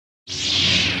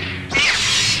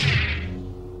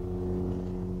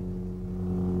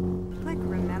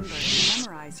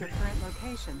recognize your current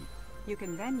location. You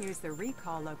can then use the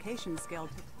recall location skill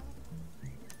to...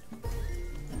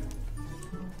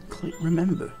 Click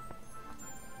remember.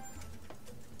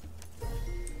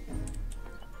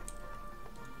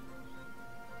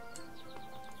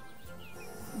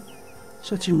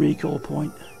 Setting recall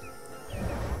point.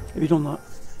 Have you done that?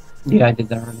 Yeah, I did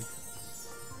that already.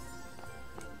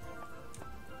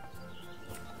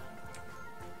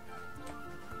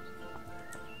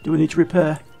 Do we need to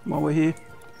repair while we're here?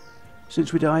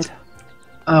 Since we died?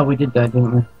 Oh, we did die,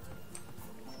 didn't we?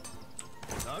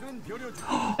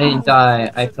 I didn't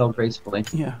die, I fell gracefully.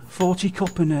 Yeah, 40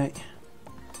 copper, Nate.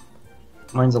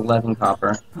 Mine's 11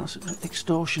 copper. That's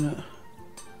extortionate.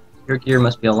 Your gear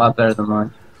must be a lot better than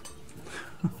mine.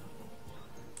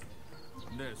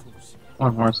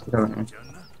 One horse, get over here.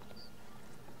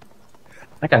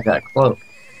 That guy's got a cloak.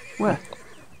 Where?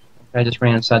 I just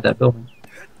ran inside that building.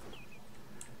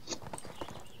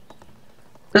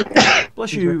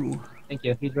 Bless you. Thank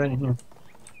you, he's right in here.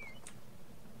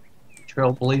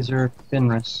 Trailblazer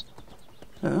Fenris.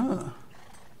 Ah.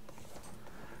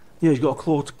 Yeah, he's got a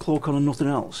cloak on and nothing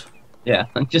else. Yeah,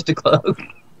 just a cloak.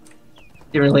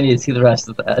 You really need to see the rest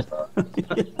of that.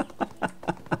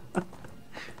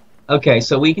 Okay,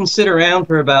 so we can sit around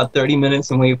for about 30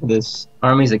 minutes and wait for this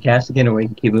Armies of Castigan, or we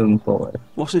can keep moving forward.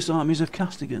 What's this Armies of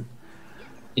Castigan?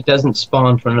 It doesn't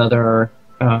spawn for another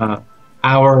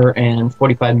hour and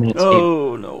 45 minutes.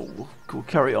 Oh, no. We'll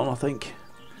carry on, I think.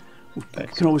 We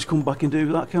can always come back and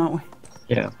do that, can't we?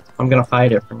 Yeah, I'm going to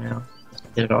hide it for now.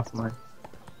 Get it off mine.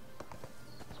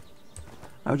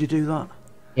 How'd you do that?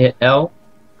 Hit L.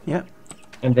 Yep.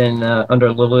 And then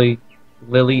under Lily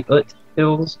Ut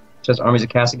Hills, it says Armies of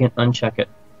Castigan, uncheck it.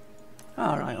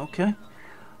 Alright, okay.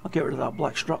 I'll get rid of that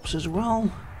black straps as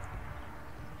well.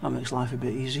 That makes life a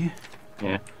bit easier.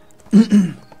 Yeah.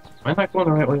 Am I not going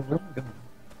the right way? Where am I going?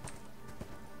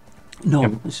 No, Yeah,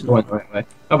 this is going not. the right way.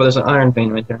 Oh, but there's an iron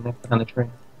vein right there next behind the tree.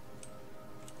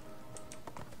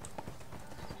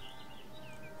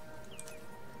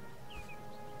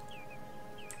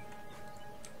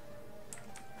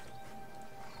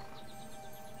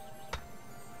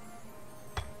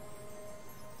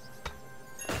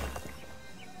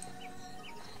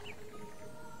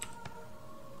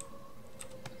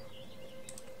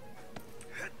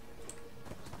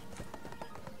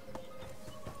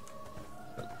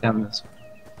 Down this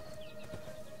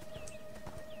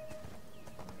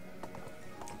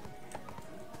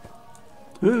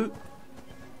way. Ooh.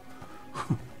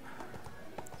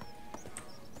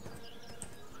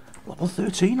 Level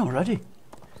 13 already.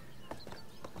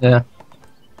 Yeah.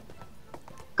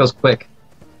 Goes quick.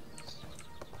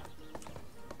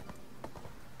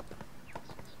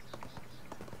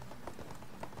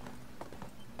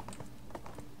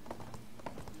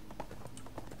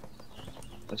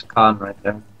 There's Khan right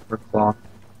there. For claw.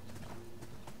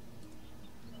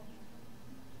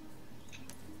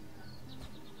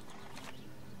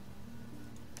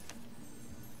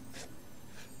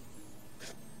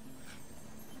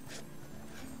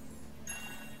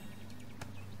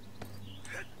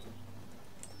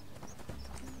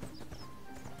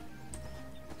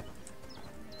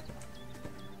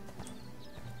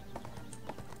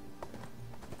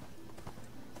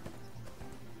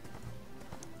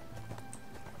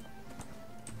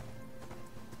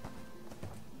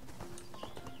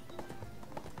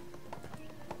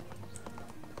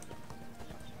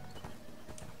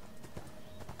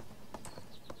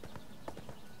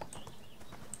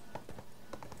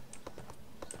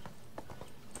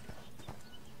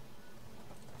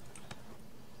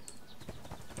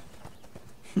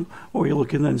 Or you're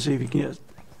looking then, see if you can get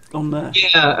on there.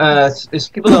 Yeah,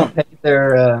 if people don't pay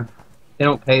their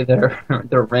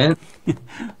their rent.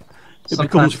 It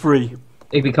becomes free.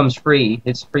 It becomes free.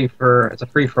 It's a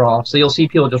free for all. So you'll see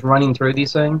people just running through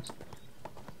these things,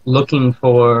 looking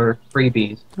for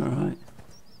freebies. All right.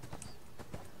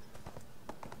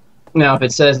 Now, if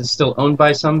it says it's still owned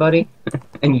by somebody,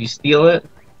 and you steal it,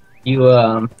 you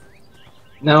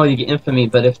not only you get infamy,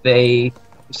 but if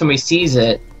somebody sees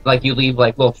it, like you leave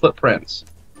like little footprints,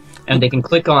 and they can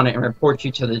click on it and report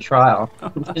you to the trial,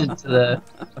 to the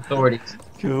authorities.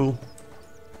 Cool.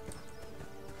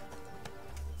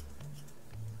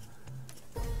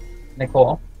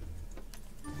 Nicole,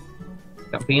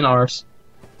 don't be an arse.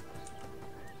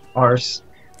 Arse.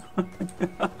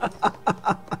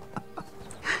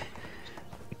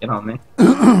 Get on me.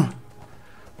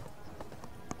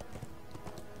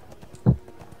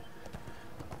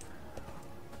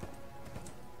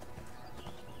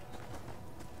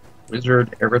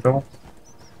 Wizard Eridol.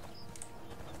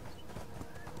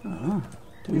 Oh,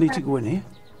 do we need to go in here?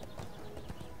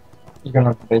 You're gonna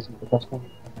have to basically the best one.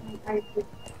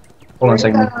 Hold on a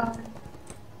second.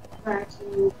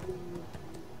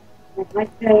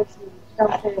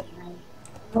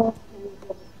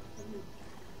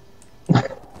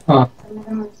 Huh.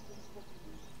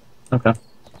 Okay.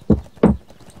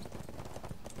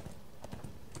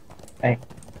 Hey.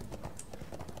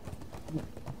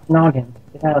 Noggin,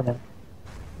 get out of there.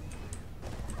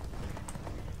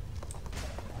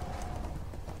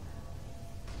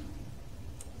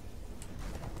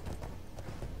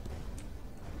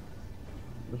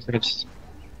 Looks like it's...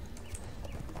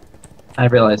 I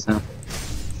realize now.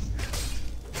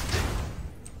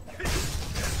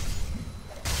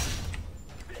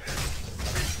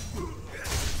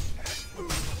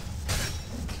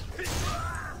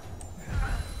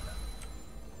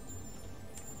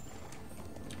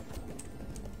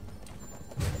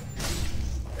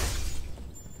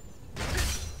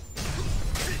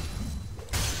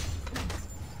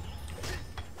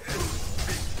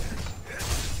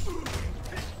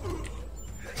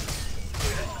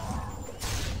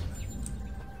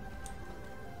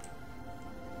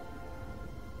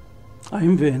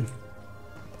 Iron vein.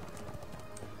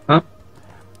 Huh?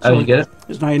 Oh, you get it?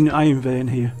 There's an iron vein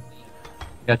here.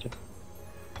 Gotcha.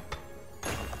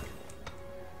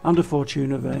 And a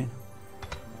Fortuna vein.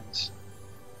 Nice.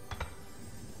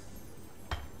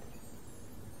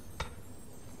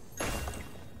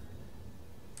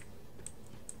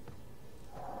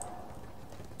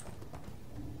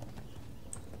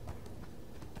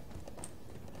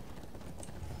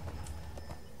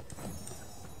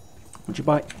 What'd you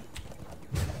buy?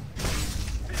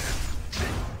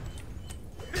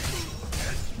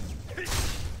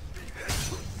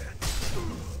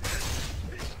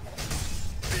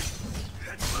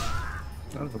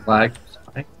 That was a lag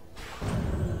spike.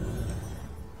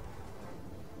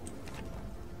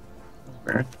 That's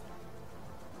weird.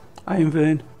 Iron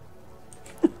vein.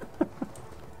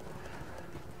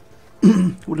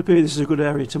 Would appear this is a good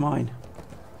area to mine.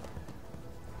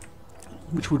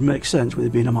 Which would make sense with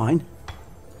it being a mine.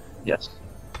 Yes.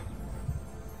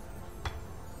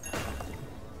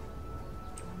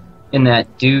 In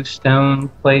that dew stone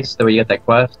place where you get that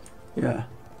quest, Yeah.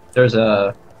 there's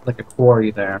a like a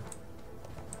quarry there,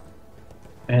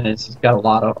 and it's got a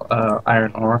lot of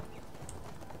iron ore,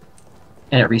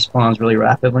 and it respawns really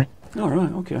rapidly.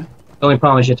 Alright, okay. The only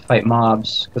problem is you have to fight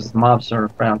mobs because the mobs are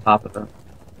right on top of it.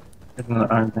 There's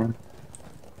another iron thing.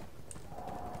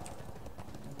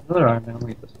 Another iron thing. I'll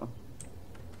get this one.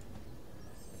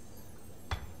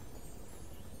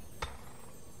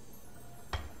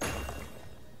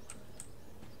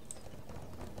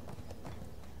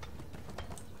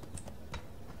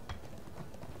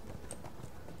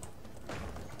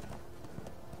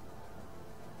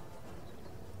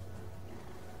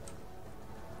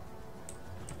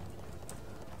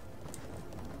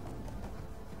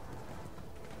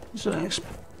 So,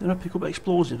 did I pick up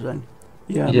explosives then?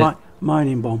 Yeah, Yeah.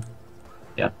 Mining bomb.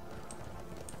 Yeah.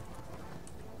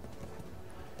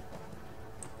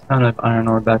 I don't have iron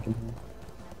ore back in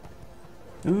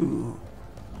here. Ooh.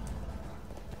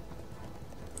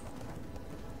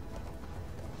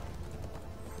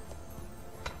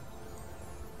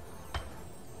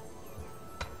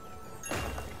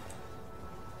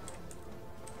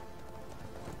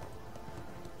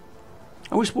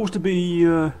 Are we supposed to be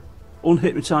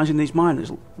unhypnotizing these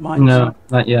mines? No,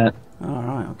 not yet.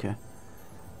 Alright, okay.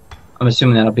 I'm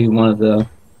assuming that'll be one of the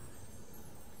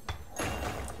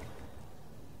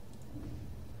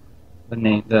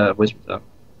wizards though.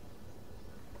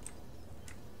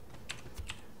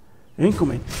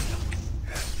 Incoming.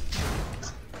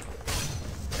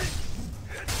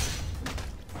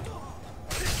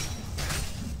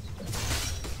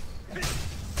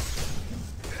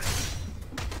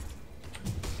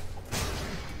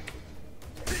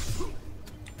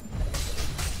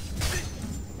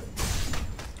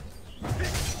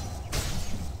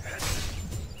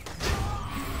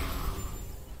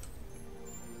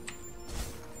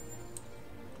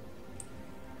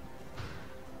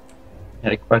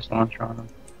 Had a quest launcher on them.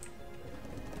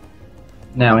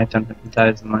 Now we have to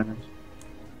hypnotize the miners.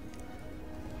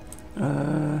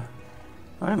 I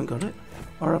haven't got it.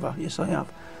 Or have I? Yes, I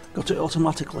have. Got it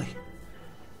automatically.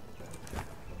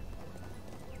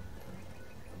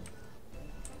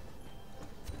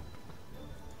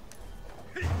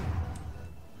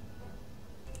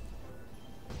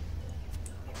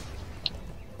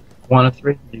 One of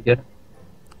three? Did you get it?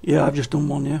 Yeah, I've just done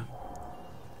one, yeah.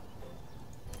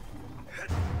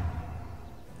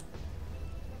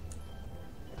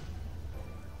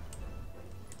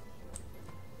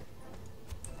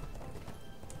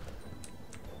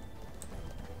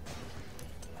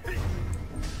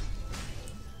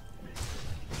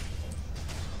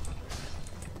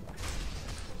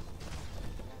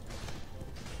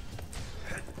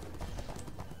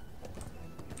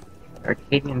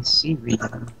 Arcadian Sea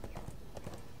region.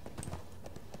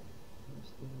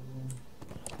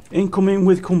 Incoming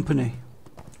with company.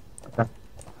 Okay.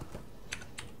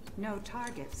 No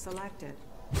target selected.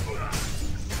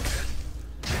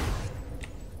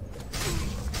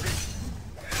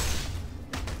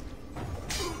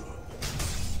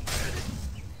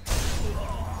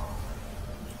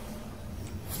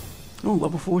 Oh,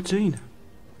 level 14.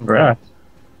 Congrats.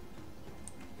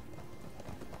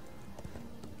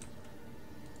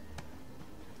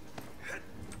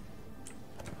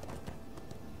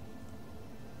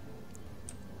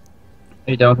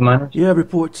 Are you done with the miners? Yeah,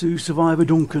 report to Survivor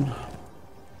Duncan.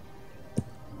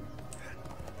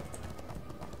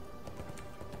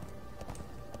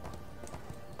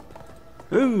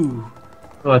 Ooh.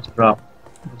 Oh, that's a drop.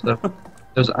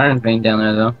 There's an iron vein down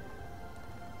there, though.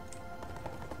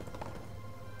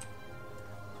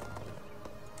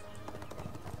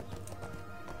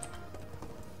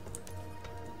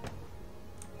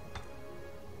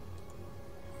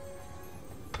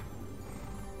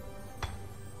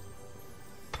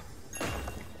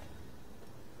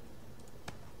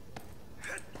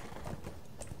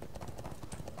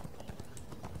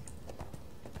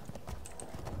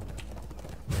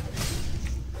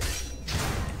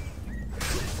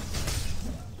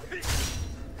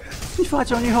 You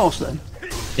fight on your horse then?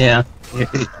 Yeah.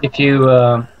 If you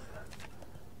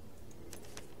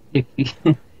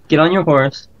get on your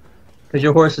horse, because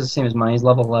your horse is the same as mine. He's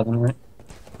level 11, right?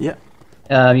 Yeah.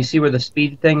 You see where the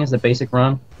speed thing is, the basic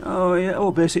run? Oh yeah.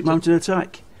 Oh, basic mounted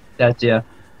attack. That's, yeah.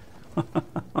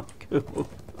 Cool.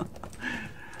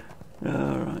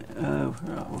 Alright.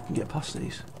 Right, we can get past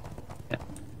these. Yeah.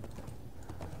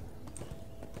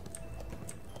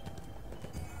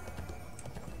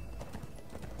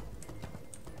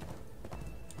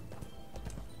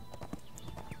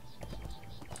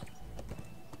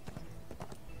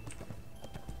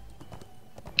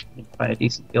 You can find a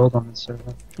decent guild on this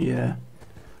server. Yeah.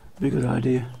 Be a good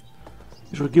idea.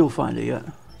 Is there a guild finder yet?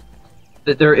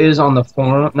 There is on the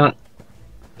forum,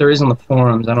 there is on the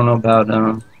forums. I don't know about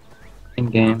in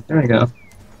game. There we go.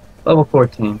 Level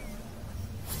 14.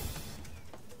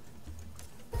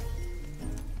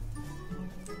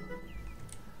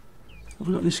 Have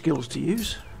we got any skills to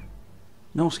use?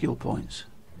 No skill points.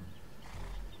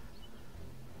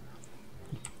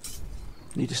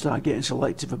 Need to start getting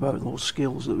selective about those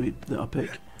skills that I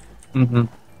pick. Mm-hmm.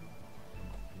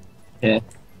 Yeah.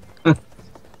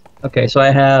 Okay, so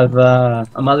I have a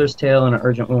Mother's Tale and an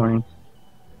Urgent Warning.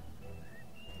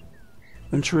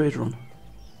 And trade run.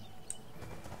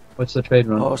 What's the trade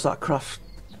run? Oh, it's that craft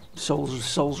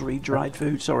souls reed dried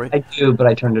food. Sorry. I do, but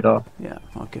I turned it off. Yeah.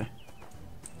 Okay.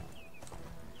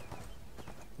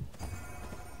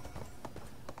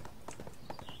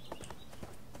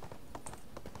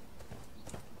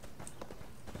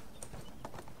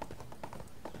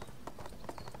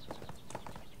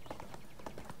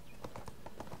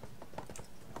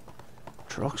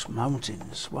 Trox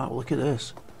Mountains. Wow, look at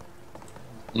this.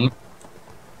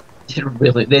 They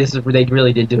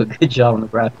really did do a good job on the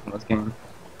graphics in this game.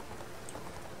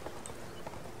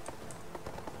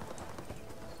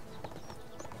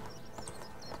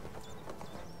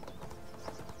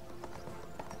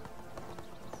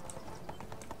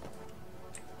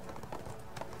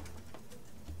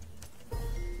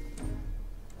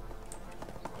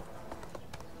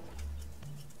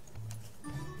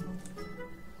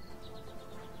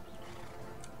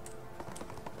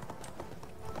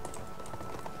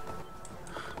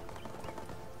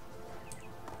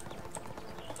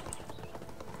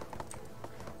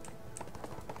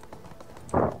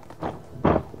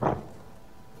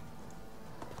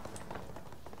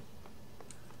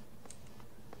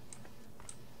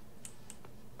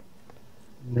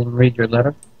 And then read your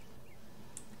letter.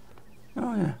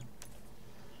 Oh yeah.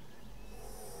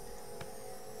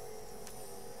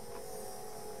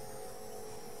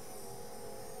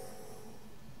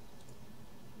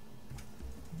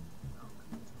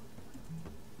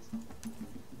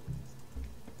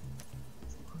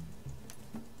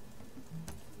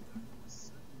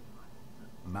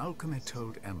 Malcolm had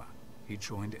told Emma he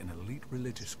joined an elite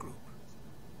religious group.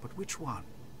 But which one?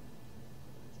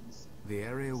 The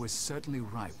area was certainly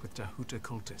ripe with Dahuta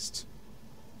cultists.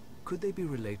 Could they be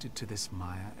related to this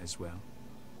Maya as well?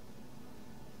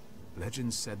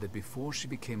 Legends said that before she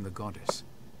became the goddess,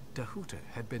 Dahuta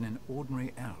had been an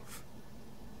ordinary elf.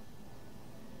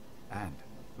 And,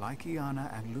 like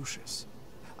Iana and Lucius,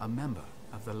 a member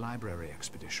of the library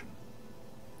expedition.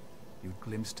 You'd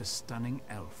glimpsed a stunning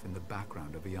elf in the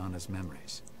background of Iana's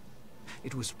memories.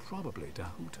 It was probably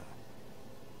Dahuta.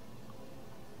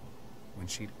 When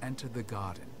she'd entered the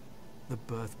garden, the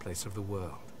birthplace of the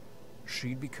world.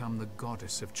 She'd become the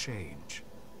goddess of change.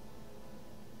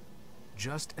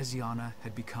 Just as Yana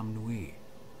had become Nui,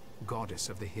 goddess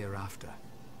of the hereafter.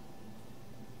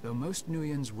 Though most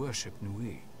Nuians worship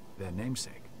Nui, their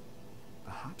namesake,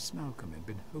 perhaps Malcolm had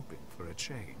been hoping for a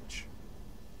change.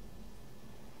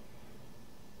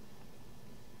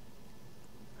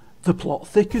 The plot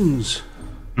thickens.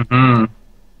 Mm-hmm.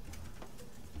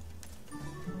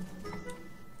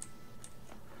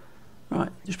 Right,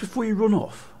 just before you run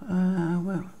off,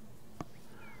 well...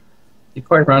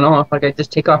 Before I run off, like I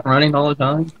just take off running all the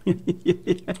time.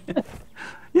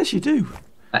 Yes, you do.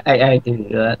 I do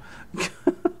that.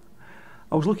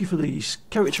 I was looking for these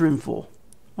character info.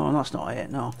 Oh, that's not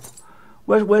it, no.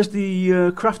 Where's the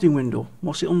crafting window?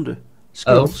 What's it under?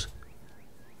 Skills.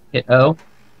 Hit O,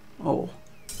 Oh.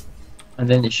 and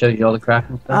then it shows you all the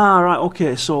crafting stuff. Ah, right,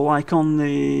 okay, so like on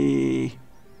the...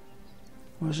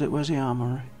 Where's the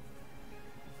armory?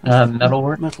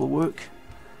 Metalwork. Metalwork.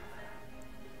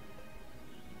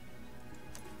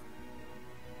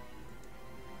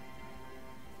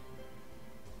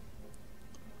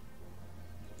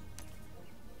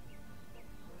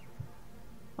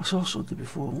 I saw something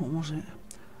before, what was it?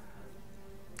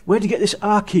 Where'd you get this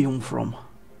archeum from?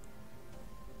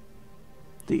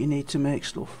 That you need to make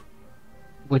stuff?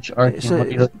 Which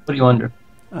arcane? What are you under?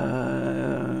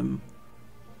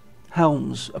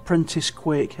 Helms. Apprentice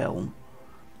Quake Helm.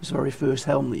 It's the very first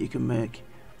helm that you can make.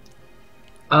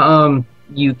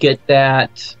 You get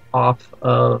that off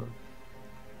of...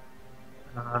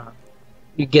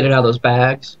 you get it out of those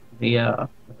bags. The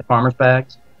farmer's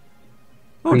bags.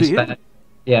 Oh, do you? Bag.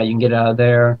 Yeah, you can get it out of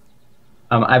there.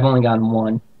 I've only gotten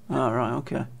one. Oh, right,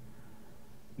 okay.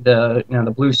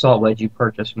 The blue salt wedge you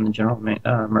purchase from the general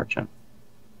merchant,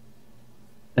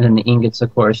 and then the ingots,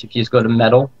 of course. If you just go to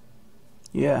metal,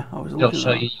 Yeah, I was it'll looking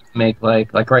show at that. you can make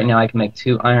like right now I can make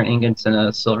 2 iron ingots and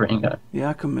a silver ingot. Yeah,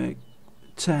 I can make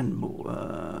 10,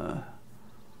 but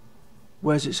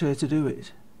where's it say to do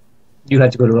it? You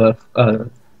have to go to a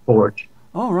forge.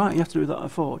 Oh, right, you have to do that at a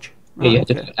forge. Yeah, Right, you have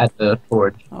to okay. do it at the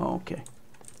forge. Oh, okay.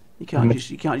 You can't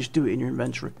just do it in your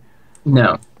inventory.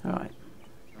 No. All right.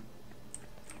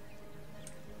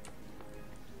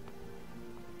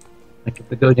 Like if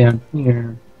we go down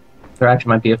here, there actually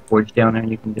might be a forge down there,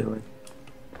 and you can do it.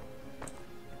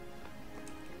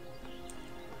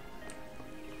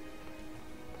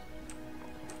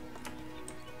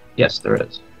 Yes, there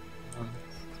is.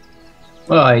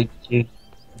 Well, gee,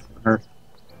 hurt.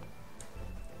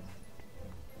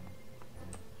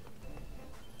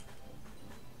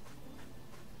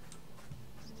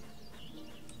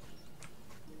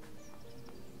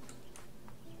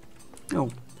 Oh.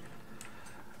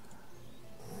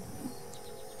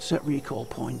 Set recall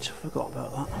point. Forgot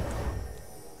about that.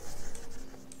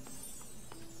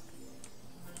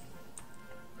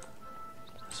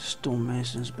 It's a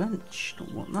stonemason's bench.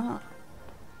 Don't want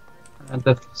that.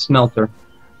 The smelter.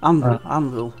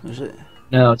 Anvil, is it?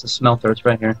 No, it's a smelter. It's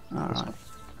right here. Alright. So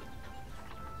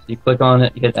you click on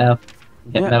it, you hit F,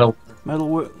 you hit Yeah. metal.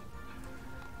 Metalwork.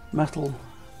 Metal.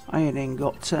 Iron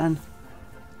ingot 10.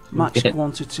 Max Get it.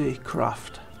 quantity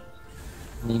craft.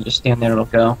 And you just stand there, it'll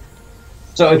go.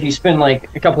 So if you spend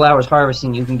like a couple hours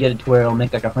harvesting, you can get it to where it'll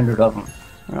make like 100 of them.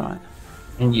 Right.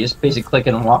 And you just basically click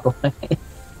it and walk away.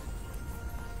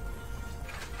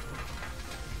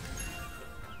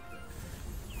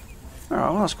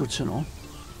 Alright, well that's good to know.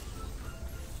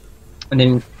 And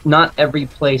then not every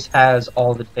place has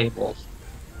all the tables.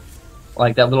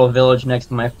 Like that little village next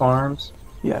to my farms,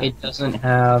 Yeah. it doesn't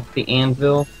have the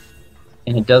anvil,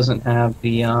 and it doesn't have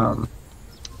the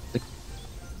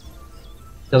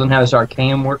doesn't have this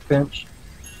arcanum workbench.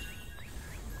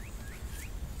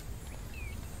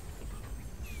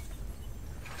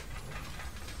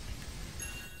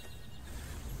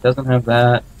 Doesn't have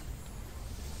that,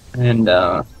 and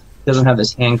doesn't have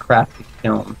this handcrafted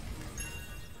kiln.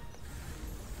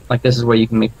 Like this is where you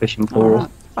can make fishing poles.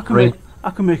 Alright. I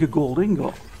can make a gold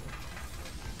ingot.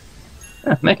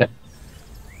 Yeah, make it.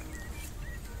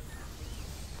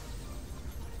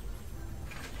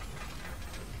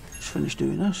 Just finished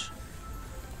doing this.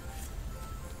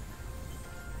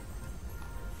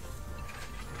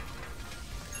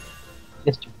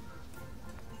 Yes, sir.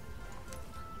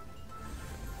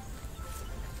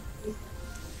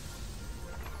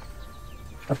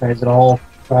 Okay, is it all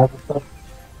travel stuff?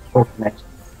 Or next?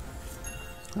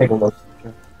 Take a look.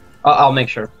 Sure. I'll make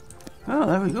sure. Oh,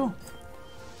 there we go.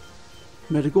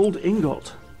 Made a gold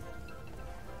ingot.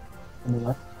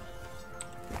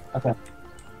 Okay.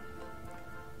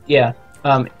 Yeah.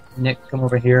 Nick, come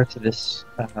over here to this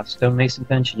stonemason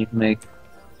bench, and you can make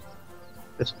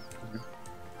this one.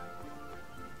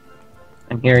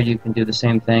 And here you can do the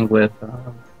same thing with.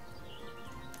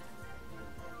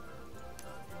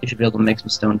 You should be able to make some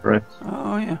stone bricks.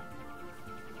 Oh yeah.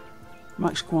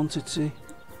 Max quantity.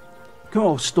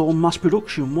 Oh, stone mass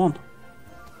production 1.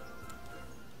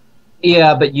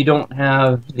 Yeah, but you don't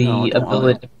have the No, I don't have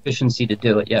ability it. efficiency to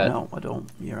do it yet. No, I don't.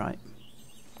 You're right.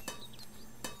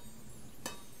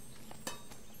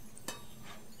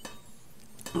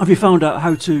 Have you found out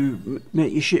how to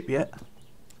make your ship yet?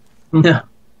 No,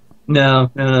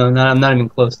 I'm not even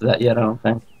close to that yet. I don't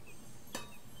think.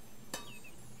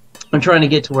 I'm trying to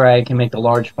get to where I can make the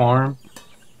large farm,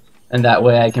 and that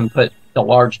way I can put the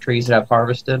large trees that I've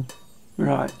harvested.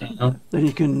 Right. You know? Then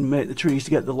you can make the trees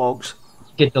to get the logs.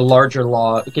 Get the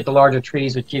larger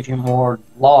trees, which give you more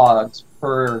logs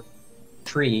per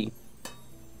tree.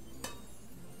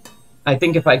 I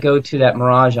think if I go to that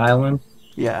Mirage Island,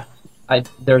 Yeah.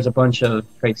 there's a bunch of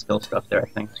trade skill stuff there, I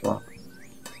think, as well.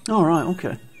 All right.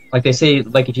 Okay. Like they say,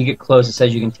 like if you get close, it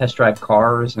says you can test drive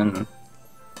cars and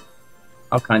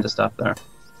all kinds of stuff there.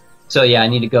 So yeah, I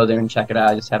need to go there and check it out.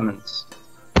 I just haven't.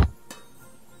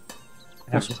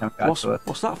 Just haven't got to it.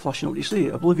 What's that flashing up? Do you see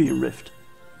it? Oblivion Rift.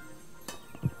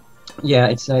 Yeah,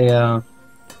 it's a.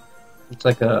 It's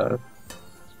like a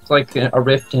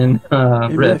rift in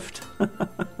Rift.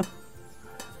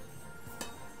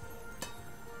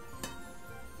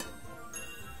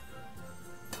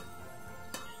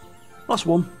 Last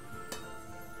one.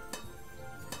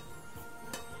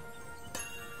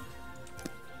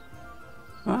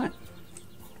 Right.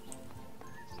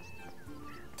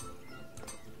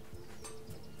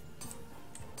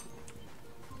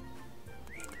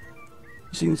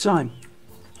 You seen the time?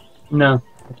 No,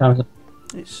 what time is it?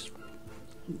 It's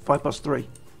 3:05.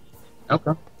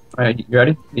 Okay. Alright, you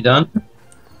ready? You done?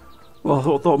 Well, I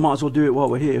thought I might as well do it while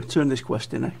we're here. Turn this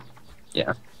quest in, eh?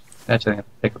 Yeah. Actually, I have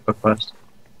to pick up a quest.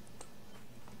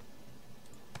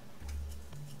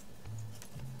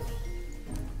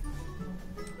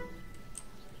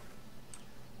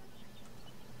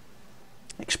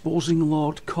 Exposing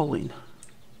Lord Colin.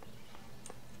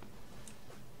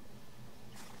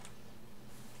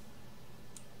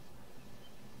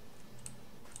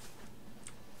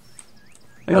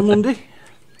 Are you on Monday?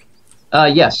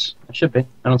 Yes, I should be.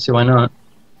 I don't see why not.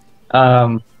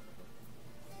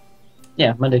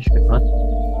 Yeah, Monday should be fine.